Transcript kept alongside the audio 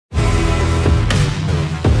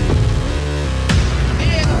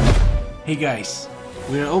Hey guys,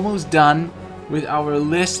 we're almost done with our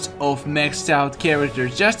list of maxed out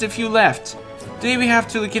characters. Just a few left. Today we have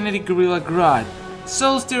Telekinetic Gorilla Grodd,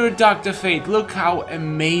 Soulstealer Dr. Fate. Look how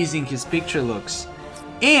amazing his picture looks.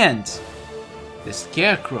 And the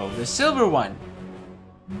Scarecrow, the silver one.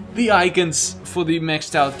 The icons for the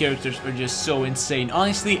maxed out characters are just so insane.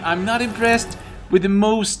 Honestly, I'm not impressed with the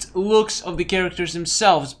most looks of the characters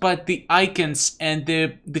themselves, but the icons and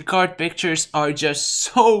the card pictures are just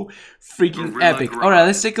so freaking epic. Alright,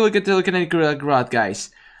 let's take a look at Telekinetic Gorilla Grodd,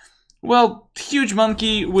 guys. Well, huge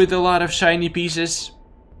monkey with a lot of shiny pieces.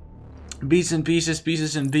 Beats and pieces,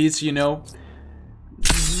 pieces and beats, you know.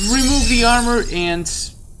 Remove the armor and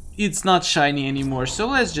it's not shiny anymore, so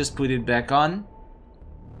let's just put it back on.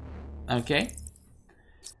 Okay.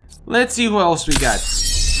 Let's see who else we got.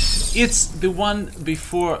 It's the one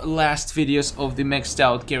before last videos of the maxed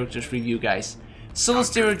out characters review, guys.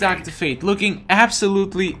 Soulstealer Dr. Fate, looking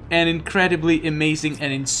absolutely and incredibly amazing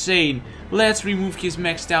and insane. Let's remove his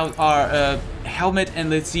maxed out helmet and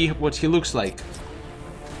let's see what he looks like.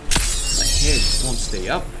 My hair just won't stay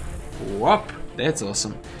up. Whoop, that's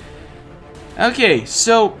awesome. Okay,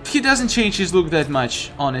 so he doesn't change his look that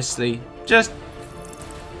much, honestly. Just,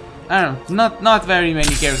 I don't know, not very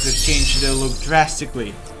many characters change their look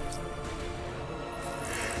drastically.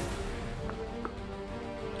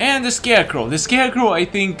 And the Scarecrow. The Scarecrow, I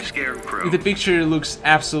think, the picture looks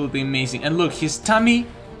absolutely amazing. And look, his tummy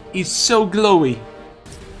is so glowy.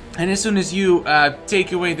 And as soon as you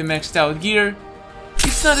take away the maxed out gear,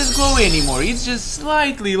 it's not as glowy anymore. It's just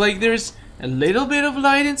slightly, like there's a little bit of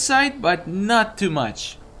light inside, but not too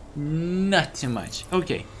much. Not too much.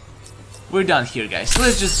 Okay, we're done here, guys.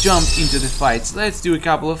 Let's just jump into the fights. Let's do a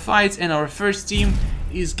couple of fights, and our first team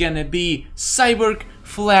is gonna be Cyborg,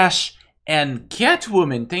 Flash, and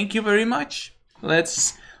Catwoman. Thank you very much.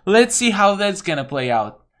 Let's see how that's gonna play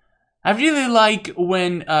out. I really like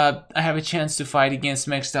when I have a chance to fight against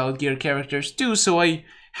maxed out gear characters too, so I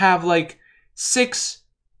have like six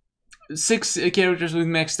characters with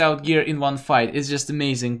maxed out gear in one fight. It's just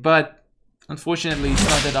amazing, but unfortunately it's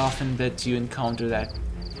not that often that you encounter that.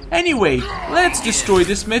 Anyway, let's destroy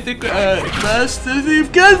this mythic Master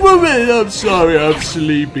Thief Catwoman. I'm sorry, I'm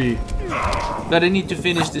sleepy, but I need to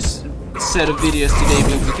finish this set of videos today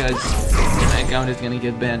because my account is gonna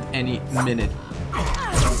get banned any minute.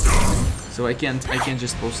 So I can't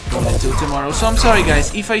just postpone it till tomorrow. So I'm sorry,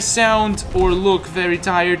 guys, if I sound or look very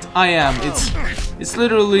tired. I am. It's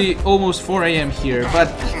literally almost 4 AM here, but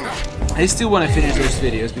I still want to finish those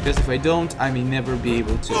videos because if I don't, I may never be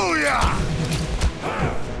able to.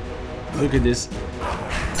 Look at this.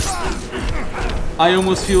 I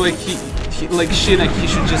almost feel like he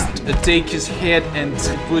should just take his head and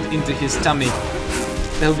put into his tummy.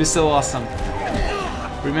 That would be so awesome.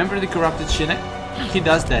 Remember the corrupted Shinnok? He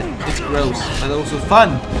does that. It's gross, but also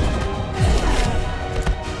fun.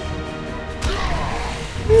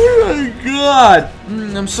 Oh my god!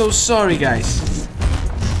 I'm so sorry, guys.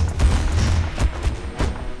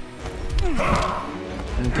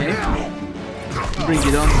 Okay. Bring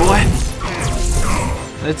it on, boy.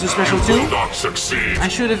 Let's do special 2. I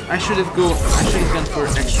should have gone for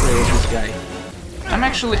X-ray of this guy.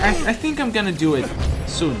 I think I'm gonna do it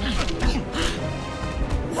soon.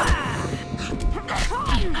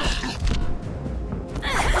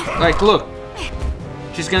 Like, look,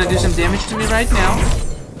 she's gonna do some damage to me right now.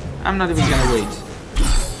 I'm not even gonna wait.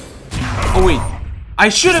 Oh wait, I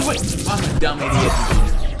should have waited. I'm a dumb idiot.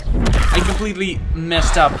 I completely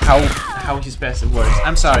messed up how his passive works.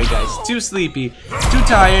 I'm sorry, guys. Too sleepy, too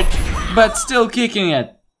tired, but still kicking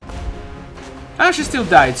it. I actually still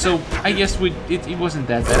died, so I guess it wasn't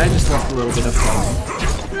that bad. I just lost a little bit of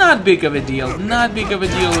health. Not big of a deal. Not big of a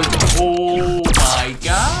deal. Oh my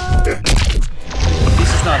god. This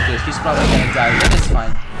is not good. He's probably gonna die, but it's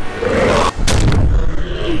fine.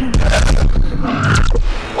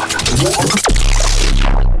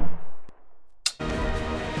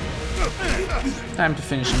 Time to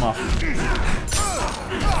finish him off.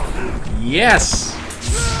 Yes!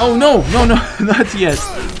 Oh no, no, no, not yet.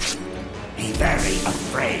 Be very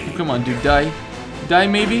afraid. Come on, dude, die. Die,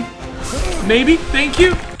 maybe? Maybe? Thank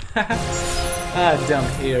you! Ah, dumb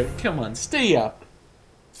hair. Come on, stay up.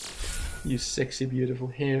 You sexy, beautiful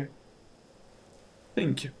hair.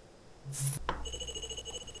 Thank you.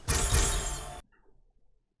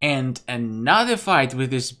 And another fight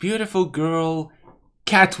with this beautiful girl,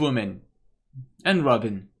 Catwoman. And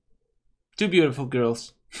Robin. Two beautiful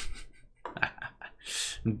girls.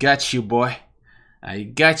 Got you, boy. I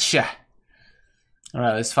gotcha.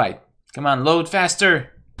 Alright, let's fight. Come on, load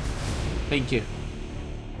faster. Thank you.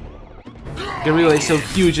 Gorilla is so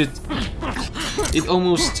huge, it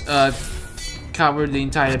almost cover the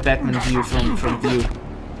entire Batman view from view.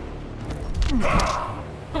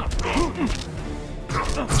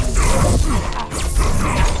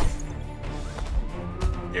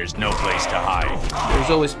 There's no place to hide. There's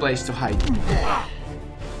always place to hide.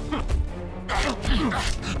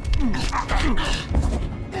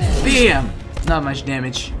 Bam! Not much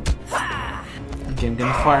damage. Okay, I'm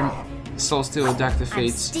gonna farm Soulstealer Dr.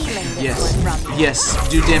 Fates. Yes, yes,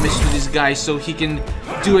 do damage to this guy so he can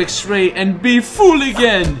do X-ray and be full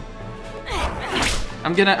again.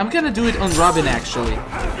 I'm gonna do it on Robin actually.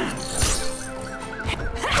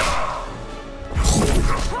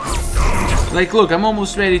 Like, look, I'm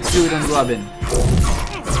almost ready to do it on Robin.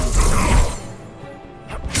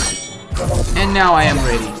 And now I am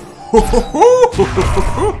ready.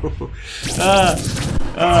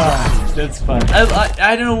 That's fun.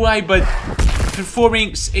 I don't know why, but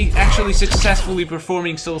actually successfully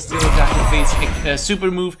performing Soulstealer Dr. Fate's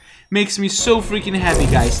super move makes me so freaking happy,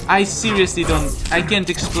 guys. I seriously I can't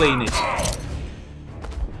explain it.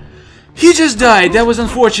 He just died. That was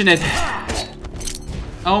unfortunate.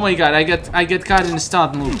 Oh my god, I get caught in the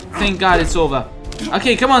stunt move. Thank god it's over.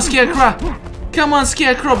 Okay, come on, Scarecrow. Come on,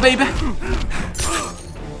 Scarecrow, baby.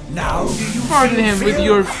 Now do you Pardon him with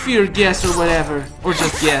your fear guess or whatever. Or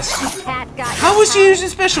just guess. How was he using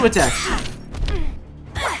special attacks?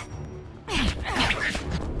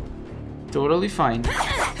 Totally fine.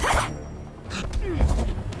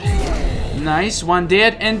 Nice, one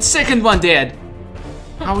dead and second one dead.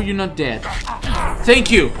 How are you not dead?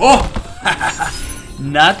 Thank you. Oh!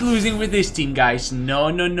 Not losing with this team, guys. No,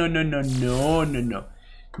 no, no, no, no, no, no, no.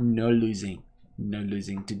 No losing. No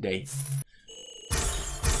losing today.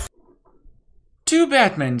 2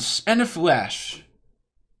 Batmans and a Flash.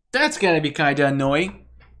 That's gonna be kinda annoying.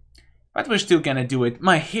 But we're still gonna do it.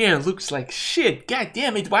 My hair looks like shit. God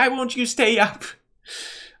damn it, why won't you stay up?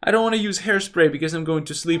 I don't want to use hairspray because I'm going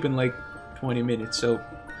to sleep in like 20 minutes, so...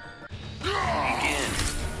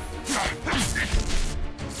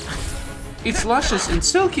 It's luscious and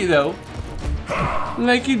silky though.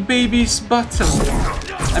 Like a baby's bottom.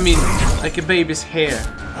 I mean, like a baby's hair.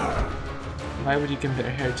 Why would you compare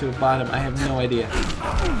hair to a bottom? I have no idea.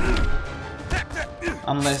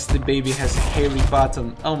 Unless the baby has a hairy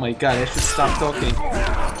bottom. Oh my god, I should stop talking.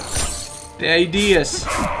 The ideas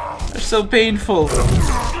are so painful.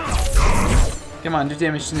 Come on, do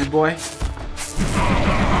damage to me, boy.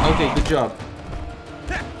 Okay, good job.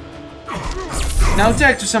 Now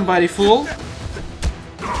attack to somebody, fool.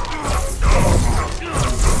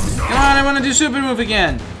 Come on, I want to do super move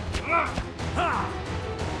again.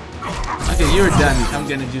 Okay, you're done. I'm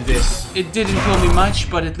gonna do this. It didn't kill me much,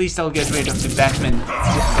 but at least I'll get rid of the Batman.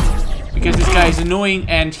 Because this guy is annoying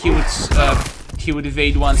and he would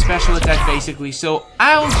evade one special attack basically. So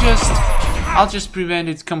I'll just prevent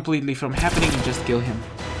it completely from happening and just kill him.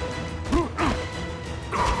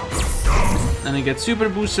 And I get super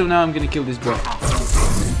boost, so now I'm gonna kill this boy.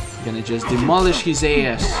 I'm gonna just demolish his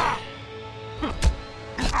ass.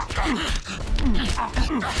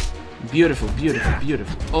 Beautiful, beautiful,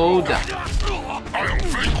 beautiful. Oh, that.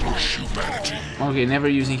 Okay, never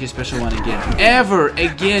using his special one again. Ever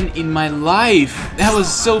again in my life. That was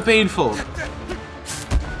so painful.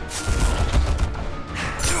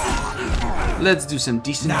 Let's do some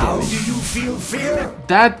decent damage. do you feel fear?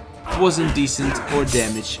 That wasn't decent or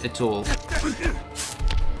damage at all.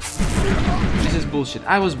 This is bullshit.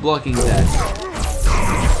 I was blocking that.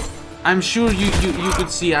 I'm sure you could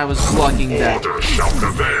see I was blocking that.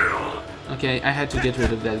 Okay, I had to get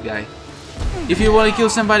rid of that guy. If you want to kill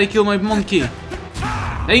somebody, kill my monkey.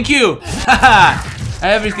 Thank you! Haha!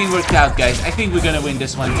 Everything worked out, guys. I think we're gonna win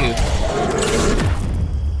this one too.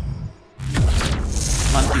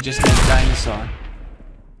 Monkey just went dinosaur.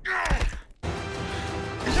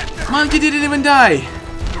 Monkey didn't even die!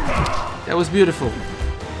 That was beautiful.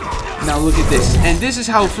 Now look at this. And this is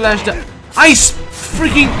how Flash died. I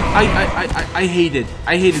hate it.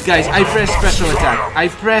 I hate it, guys. I pressed special attack. I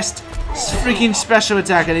pressed freaking special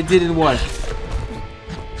attack and it didn't work.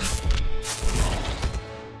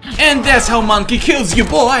 And that's how Monkey kills you,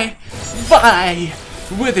 boy! Bye!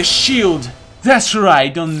 With a shield. That's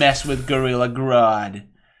right, don't mess with Gorilla Grodd.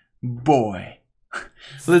 Boy.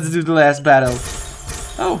 Let's do the last battle.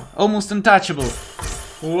 Oh, almost untouchable.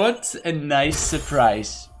 What a nice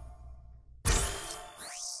surprise.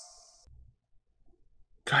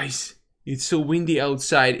 Guys, it's so windy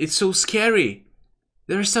outside. It's so scary.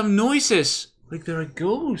 There are some noises. Like there are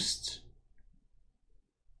ghosts.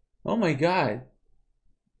 Oh my god.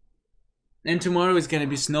 And tomorrow it's gonna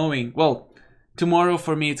be snowing. Well, tomorrow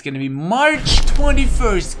for me it's gonna be March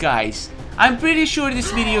 21st, guys. I'm pretty sure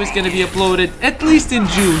this video is gonna be uploaded at least in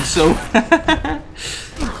June, so...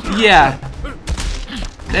 yeah,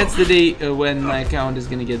 that's the day when my account is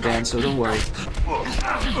gonna get banned, so don't worry.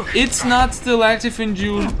 It's not still active in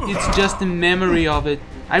June, it's just a memory of it.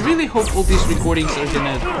 I really hope all these recordings are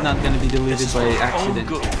not gonna be deleted by accident.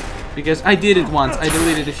 Because I did it once, I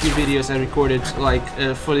deleted a few videos I recorded like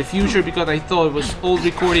for the future because I thought it was old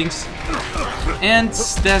recordings. And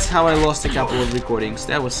that's how I lost a couple of recordings.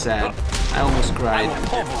 That was sad. I almost cried. I will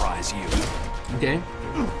pulverize you. Okay.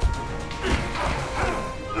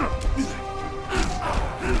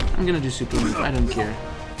 I'm gonna do super move, I don't care.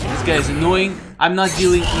 This guy is annoying. I'm not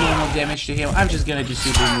dealing normal damage to him. I'm just gonna do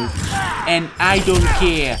super move. And I don't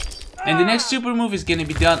care. And the next super move is gonna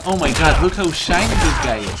be done. Oh my god, look how shiny this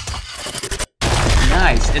guy is.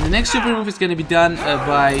 Nice. And the next super move is gonna be done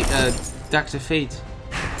by Dr. Fate.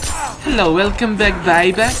 Hello, welcome back,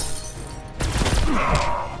 baby.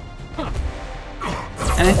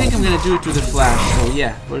 And I think I'm gonna do it to the Flash, so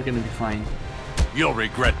yeah, we're gonna be fine. You'll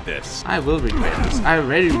regret this. I will regret this. I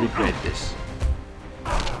already regret this.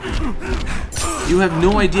 You have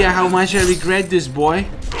no idea how much I regret this, boy.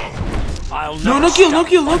 No kill, no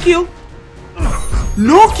kill, no kill!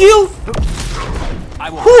 No kill! I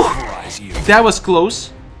will pulverize you. That was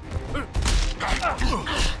close.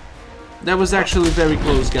 That was actually very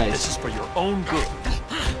close, guys. This is for your own good.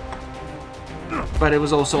 But it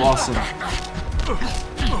was also awesome.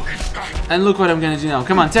 And look what I'm gonna do now.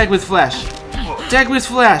 Come on, tag with Flash. Tag with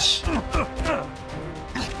Flash.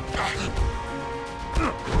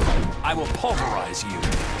 I will pulverize you.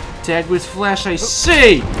 Tag with Flash, I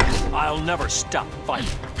say! I'll never stop fighting.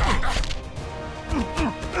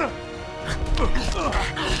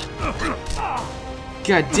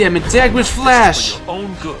 God damn it, tag with Flash! For your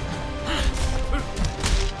own good.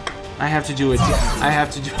 I have to do it. I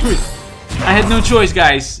have to do it. I had no choice,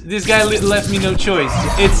 guys. This guy left me no choice.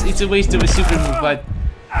 It's a waste of a super move, but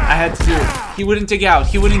I had to do it. He wouldn't take out.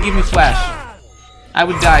 He wouldn't give me Flash. I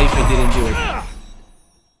would die if I didn't do it.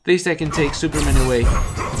 At least I can take Superman away.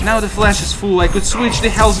 Now the Flash is full. I could switch the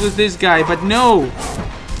health with this guy, but no!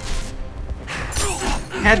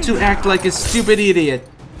 Had to act like a stupid idiot.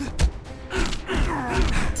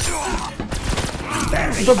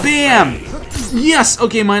 But bam! Yes!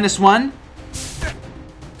 Okay, -1.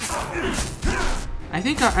 I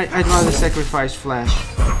think I'd rather sacrifice Flash.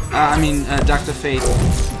 I mean, Dr. Fate.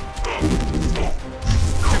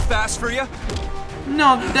 Too fast for you?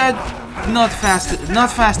 No, not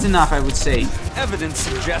fast enough, I would say. Evidence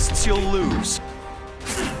suggests you'll lose.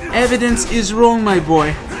 Evidence is wrong, my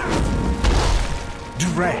boy.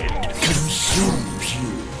 Dread consumes you.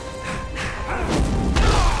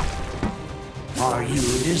 Are you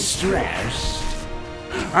distressed?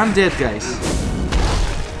 I'm dead, guys.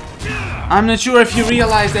 I'm not sure if you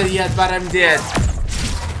realize that yet, but I'm dead.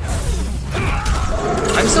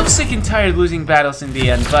 I'm so sick and tired losing battles in the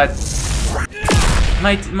end, but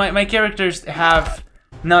my characters have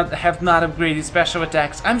not upgraded special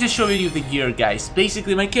attacks. I'm just showing you the gear, guys.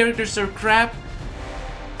 Basically, my characters are crap.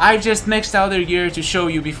 I just maxed out their gear to show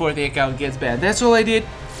you before the account gets banned. That's all I did.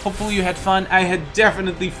 Hopefully you had fun. I had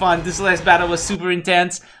definitely fun. This last battle was super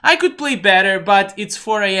intense. I could play better, but it's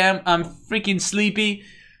 4 AM. I'm freaking sleepy.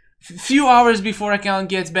 Few hours before account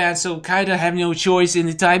gets banned, so kinda have no choice in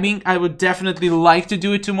the timing. I would definitely like to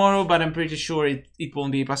do it tomorrow, but I'm pretty sure it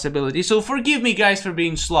won't be a possibility. So forgive me, guys, for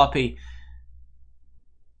being sloppy.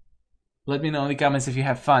 Let me know in the comments if you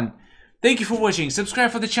have fun. Thank you for watching.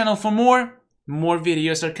 Subscribe for the channel for more. More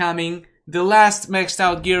videos are coming. The last maxed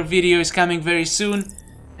out gear video is coming very soon.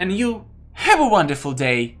 And you have a wonderful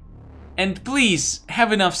day. And please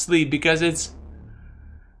have enough sleep because it's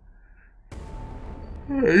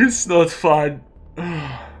not fun.